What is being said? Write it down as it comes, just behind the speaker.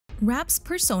Rapp's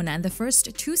persona in the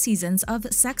first 2 seasons of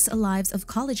Sex Lives of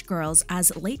College Girls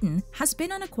as Layton has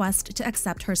been on a quest to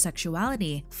accept her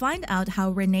sexuality. Find out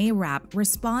how Reneé Rapp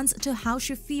responds to how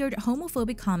she feared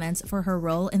homophobic comments for her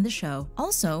role in the show.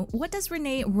 Also, what does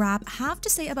Reneé Rapp have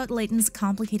to say about Layton's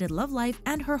complicated love life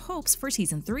and her hopes for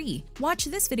season 3? Watch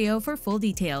this video for full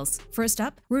details. First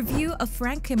up, review of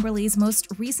Frank Kimberly's most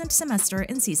recent semester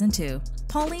in season 2.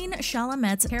 Pauline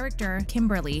Chalamet's character,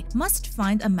 Kimberly, must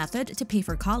find a method to pay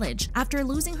for college after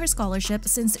losing her scholarship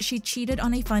since she cheated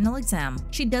on a final exam.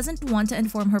 She doesn't want to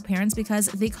inform her parents because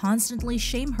they constantly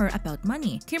shame her about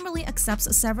money. Kimberly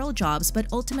accepts several jobs but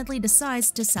ultimately decides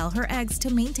to sell her eggs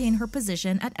to maintain her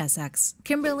position at Essex.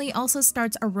 Kimberly also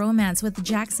starts a romance with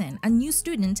Jackson, a new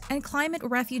student and climate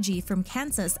refugee from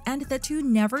Kansas, and the two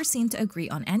never seem to agree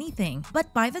on anything.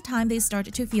 But by the time they start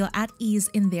to feel at ease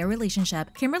in their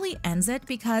relationship, Kimberly ends it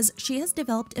because she has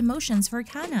developed emotions for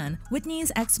Kanan,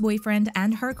 Whitney's ex-boyfriend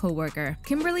and her co-worker.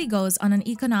 Kimberly goes on an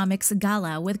economics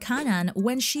gala with Kanan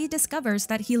when she discovers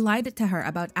that he lied to her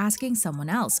about asking someone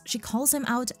else. She calls him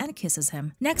out and kisses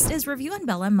him. Next is review on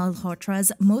Bella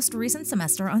Malhotra's most recent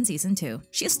semester on season 2.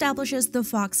 She establishes The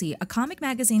Foxy, a comic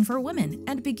magazine for women,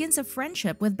 and begins a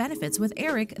friendship with benefits with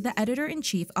Eric, the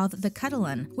editor-in-chief of The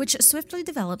Catalan, which swiftly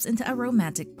develops into a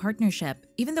romantic partnership.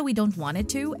 Even though we don't want it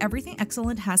to, everything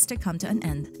excellent has to come to an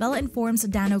end. Bella informs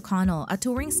Dan O'Connell, a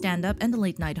touring stand-up and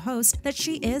late-night host, that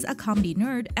she is a comedy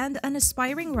nerd and an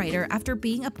aspiring writer after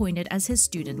being appointed as his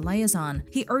student liaison.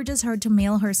 He urges her to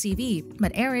mail her CV,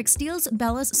 but Eric steals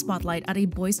Bella's spotlight at a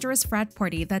boisterous frat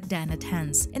party that Dan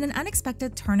attends. In an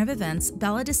unexpected turn of events,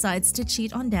 Bella decides to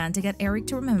cheat on Dan to get Eric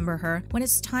to remember her when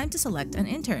it's time to select an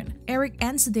intern. Eric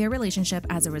ends their relationship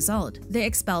as a result. They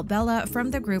expel Bella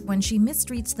from the group when she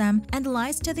mistreats them and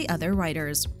lies to the other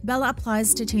writers. Bella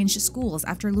applies to change schools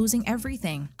after losing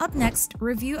everything. Up next,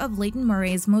 review of Layton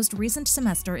Murray's most recent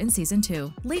semester in season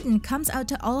 2. Layton comes out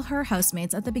to all her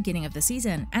housemates at the beginning of the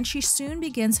season, and she soon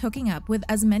begins hooking up with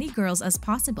as many girls as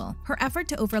possible. Her effort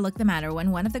to overlook the matter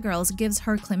when one of the girls gives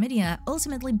her chlamydia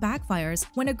ultimately backfires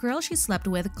when a girl she slept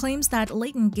with claims that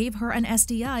Layton gave her an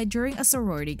STI during a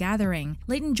sorority gathering.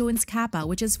 Layton joins Kappa,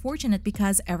 which is fortunate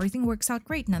because everything works out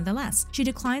great nonetheless. She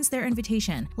declines their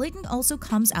invitation. Layton also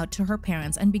comes out to her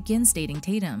parents and begins dating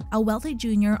Tatum, a wealthy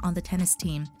junior on the tennis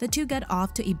team. The two get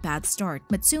off to a bad start,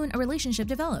 but soon a relationship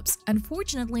develops.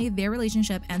 Unfortunately, their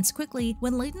relationship ends quickly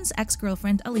when Layton's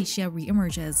ex-girlfriend Alicia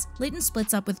re-emerges. Layton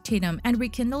splits up with Tatum and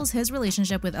rekindles his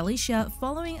relationship with Alicia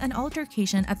following an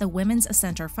altercation at the Women's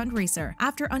Center fundraiser.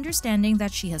 After understanding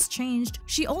that she has changed,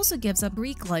 she also gives up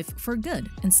Greek life for good.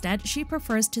 Instead, she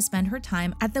prefers to spend her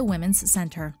time at the Women's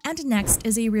Center. And next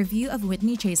is a review of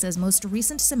Whitney Chase's most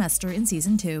recent semester in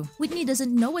season 2. Whitney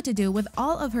doesn't know what to do with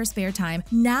all of her spare time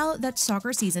now that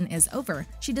soccer season is over.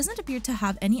 She doesn't appear to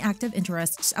have any active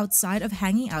interests outside of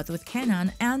hanging out with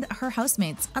Kanan and her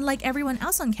housemates, unlike everyone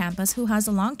else on campus who has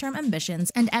long-term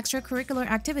ambitions and extracurricular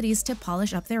activities to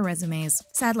polish up their resumes.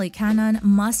 Sadly, Kanan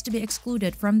must be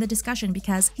excluded from the discussion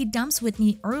because he dumps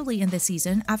Whitney early in the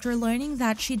season after learning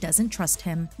that she doesn't trust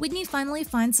him. Whitney finally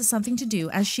finds something to do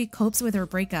as she copes with her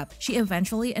breakup. She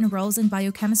eventually enrolls in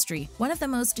biochemistry, one of the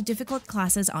most difficult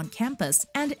classes on campus,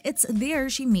 and it's there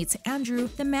she meets Andrew,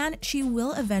 the man she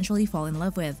will eventually fall in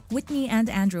love with. Whitney and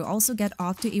Andrew also get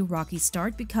off to a rocky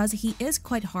start because he is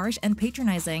quite harsh and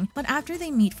patronizing, but after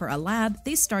they meet for a lab,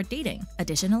 they start dating.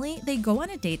 Additionally, they go on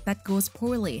a date that goes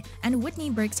poorly, and Whitney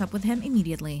breaks up with him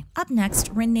immediately. Up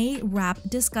next, Reneé Rapp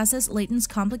discusses Layton's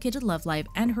complicated love life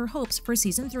and her hopes for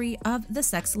season 3 of The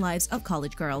Sex Lives of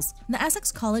College Girls. The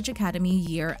Essex College Academy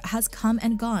year has come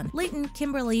and gone. Layton,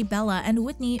 Kimberly, Bella, and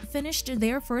Whitney finished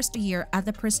their first year at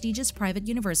the prestigious private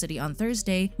university on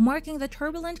Thursday, marking the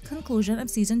turbulent conclusion of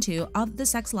season 2 of The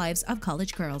Sex Lives of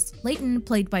College Girls. Layton,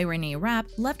 played by Reneé Rapp,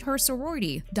 left her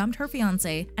sorority, dumped her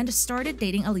fiancé, and started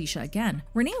dating Alicia again.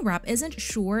 Reneé Rapp isn't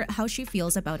sure how she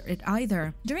feels about it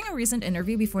either. During a recent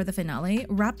interview before the finale,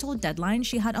 Rapp told Deadline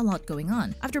she had a lot going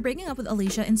on. After breaking up with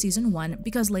Alicia in season 1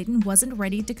 because Layton wasn't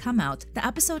ready to come out, the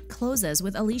episode closes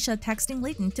with Alicia texting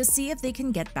Layton to see if they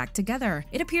can get back together.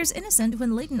 It appears innocent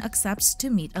when Layton accepts to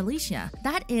meet Alicia.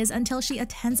 That is until she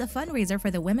attends a fundraiser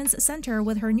for the Women's Center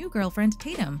with her new girlfriend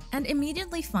Tatum, and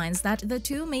immediately finds that the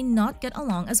two may not get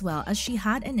along as well as she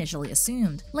had initially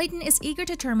assumed. Layton is eager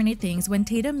to terminate things when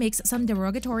Tatum makes some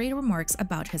derogatory remarks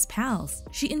about his pals.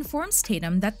 She informs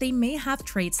Tatum that they may have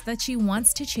traits that she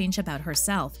wants to change about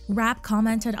herself. Rapp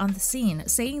commented on the scene,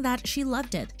 saying that she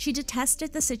loved it. She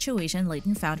detested the situation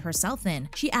Layton found herself in.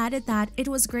 She added that it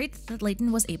was great that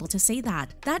Layton was able to say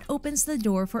that. That opens the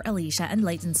door for Alicia and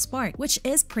Layton's spark, which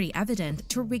is pretty evident,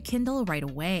 to rekindle right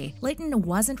away. Layton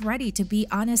wasn't ready to be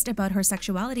honest about her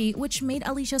sexuality sexuality, which made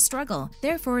Alicia struggle.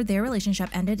 Therefore, their relationship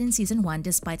ended in season 1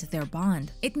 despite their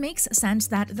bond. It makes sense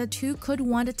that the two could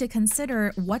want to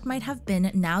consider what might have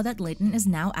been now that Leighton is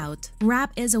now out.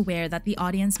 Rapp is aware that the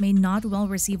audience may not well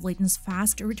receive Leighton's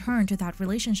fast return to that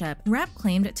relationship. Rapp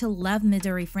claimed to love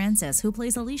Midori Francis, who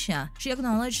plays Alicia. She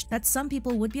acknowledged that some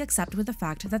people would be accepted with the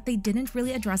fact that they didn't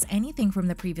really address anything from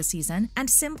the previous season and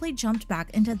simply jumped back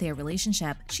into their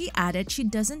relationship. She added she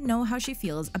doesn't know how she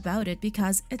feels about it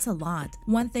because it's a lot.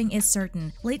 One thing is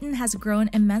certain, Leighton has grown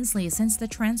immensely since the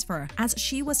transfer, as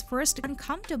she was first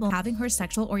uncomfortable having her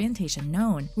sexual orientation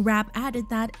known. Rapp added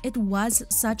that it was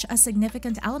such a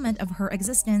significant element of her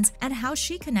existence and how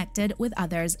she connected with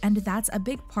others, and that's a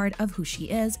big part of who she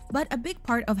is, but a big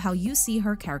part of how you see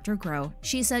her character grow.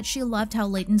 She said she loved how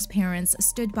Leighton's parents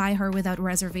stood by her without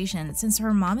reservation since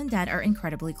her mom and dad are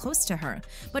incredibly close to her,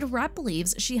 but Rapp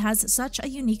believes she has such a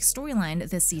unique storyline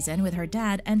this season with her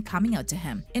dad and coming out to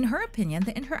him. In her opinion,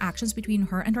 the interactions between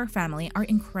her and her family are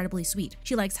incredibly sweet.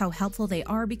 She likes how helpful they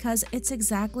are because it's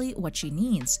exactly what she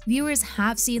needs. Viewers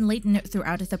have seen Leighton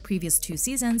throughout the previous 2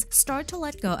 seasons start to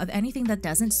let go of anything that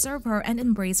doesn't serve her and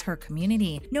embrace her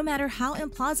community, no matter how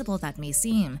implausible that may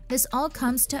seem. This all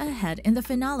comes to a head in the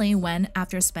finale when,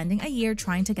 after spending a year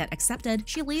trying to get accepted,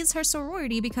 she leaves her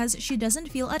sorority because she doesn't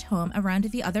feel at home around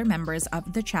the other members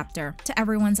of the chapter. To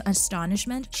everyone's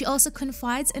astonishment, she also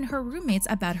confides in her roommates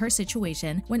about her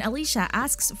situation when Alicia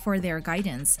asks for their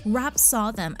guidance. Rapp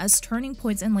saw them as turning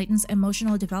points in Leighton's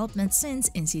emotional development since,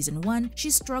 in season 1, she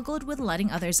struggled with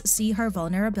letting others see her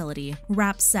vulnerability.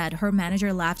 Rapp said her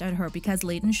manager laughed at her because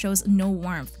Leighton shows no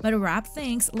warmth, but Rapp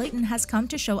thinks Leighton has come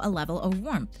to show a level of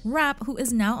warmth. Rapp, who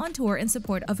is now on tour in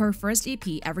support of her first EP,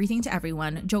 Everything to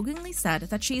Everyone, jokingly said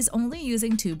that she's only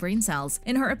using 2 brain cells.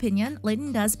 In her opinion,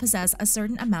 Leighton does possess a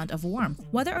certain amount of warmth,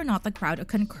 whether or not the crowd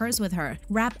concurs with her.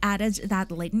 Rapp added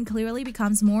that Leighton clearly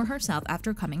becomes more herself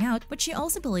after coming out, but she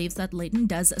also believes that Leighton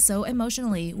does so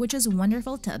emotionally, which is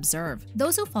wonderful to observe.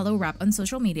 Those who follow Rapp on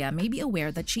social media may be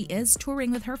aware that she is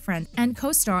touring with her friend and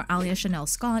co-star Alia Chanel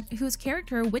Scott, whose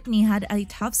character Whitney had a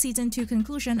tough season 2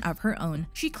 conclusion of her own.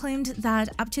 She claimed that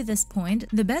up to this point,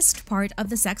 the best part of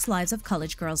the sex lives of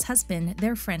college girls has been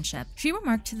their friendship. She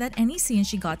remarked that any scene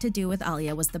she got to do with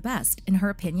Alia was the best. In her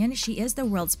opinion, she is the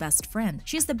world's best friend.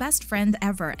 She is the best friend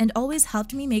ever and always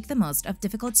helped me make the most of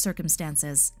difficult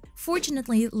circumstances.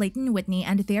 Fortunately, Leighton, Whitney,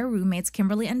 and their roommates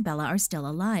Kimberly and Bella are still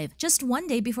alive. Just one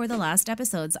day before the last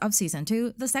episodes of season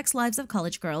 2, The Sex Lives of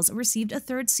College Girls received a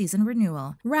 3rd season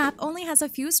renewal. Rapp only has a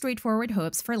few straightforward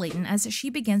hopes for Leighton as she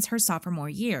begins her sophomore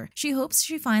year. She hopes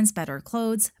she finds better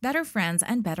clothes, better friends,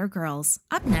 and better girls.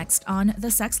 Up next on The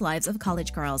Sex Lives of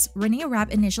College Girls, Reneé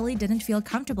Rapp initially didn't feel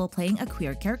comfortable playing a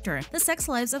queer character. The Sex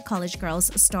Lives of College Girls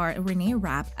star Reneé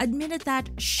Rapp admitted that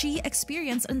she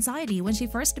experienced anxiety when she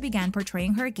first began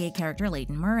portraying her gay character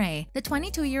Leighton Murray. The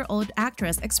 22-year-old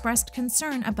actress expressed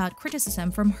concern about criticism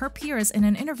from her peers in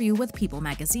an interview with People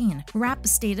magazine. Rapp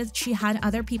stated she had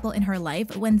other people in her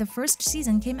life when the first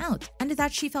season came out, and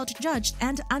that she felt judged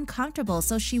and uncomfortable,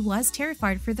 so she was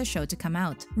terrified for the show to come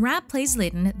out. Rapp plays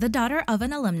Leighton, the daughter of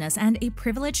an alumnus and a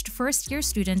privileged first-year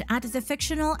student at the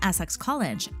fictional Essex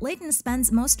College. Leighton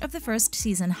spends most of the first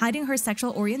season hiding her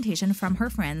sexual orientation from her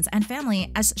friends and family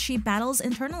as she battles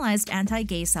internalized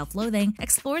anti-gay self-loathing,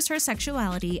 explores her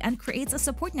sexuality, and creates a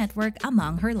support network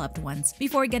among her loved ones.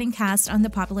 Before getting cast on the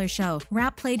popular show,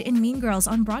 Rapp played in Mean Girls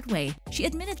on Broadway. She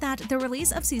admitted that the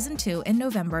release of season 2 in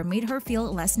November made her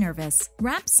feel less nervous.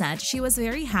 Rapp said she was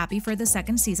very happy for the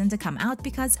 2nd season to come out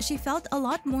because she felt a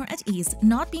lot more at ease,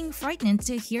 not being frightened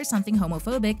to hear something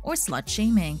homophobic or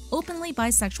slut-shaming. Openly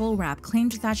bisexual Rapp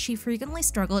claimed that she frequently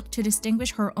struggled to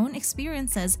distinguish her own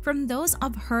experiences from those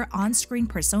of her on-screen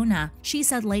persona. She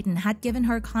said Leighton had given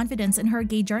her confidence in her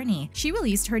gay journey. She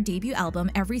released her debut album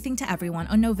Everything to Everyone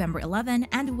on November 11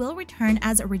 and will return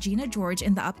as Regina George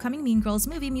in the upcoming Mean Girls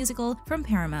movie musical from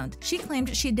Paramount. She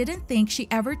claimed she didn't think she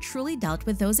ever truly dealt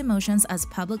with those emotions as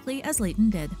publicly as Leighton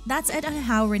did. That's it on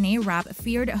how Reneé Rapp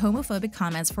feared homophobic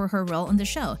comments for her role on the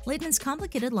show, Leighton's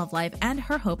complicated love life, and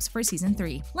her hopes for season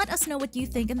 3. Let us know what you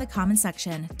think in the comment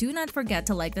section. Do not forget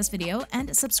to like this video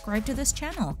and subscribe to this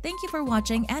channel. Thank you for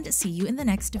watching and see you in the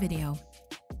next video.